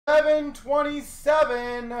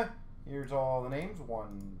727. Here's all the names.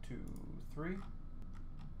 1, 2, 3.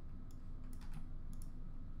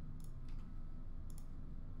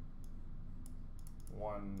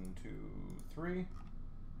 One, two, three.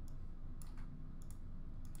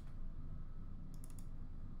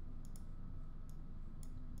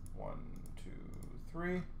 One, two,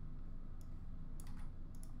 three.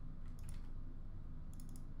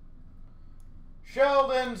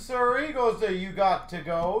 Sheldon Surrey goes to You Got to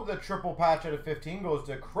Go. The triple patch out of 15 goes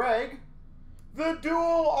to Craig. The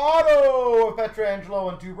dual auto of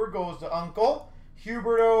Petrangelo and Tuber goes to Uncle.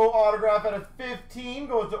 Huberto autograph out of 15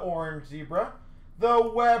 goes to Orange Zebra.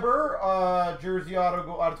 The Weber jersey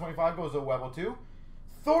auto out of 25 goes to Webble 2.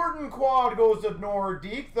 Thornton quad goes to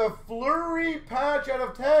Nordique. The Fleury patch out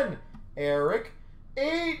of 10, Eric.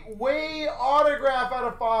 8-way autograph out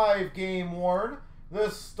of 5, Game Worn. The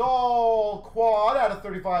Stahl quad out of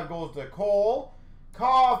 35 goes to Cole.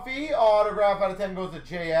 Coffee autograph out of 10 goes to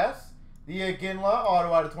JS. The Aginla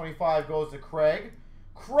auto out of 25 goes to Craig.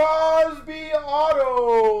 Crosby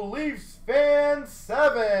auto Leafs fan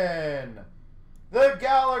 7. The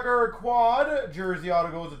Gallagher quad jersey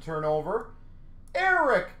auto goes to Turnover.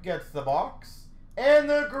 Eric gets the box. And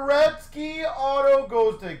the Gretzky auto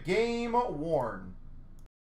goes to Game Worn.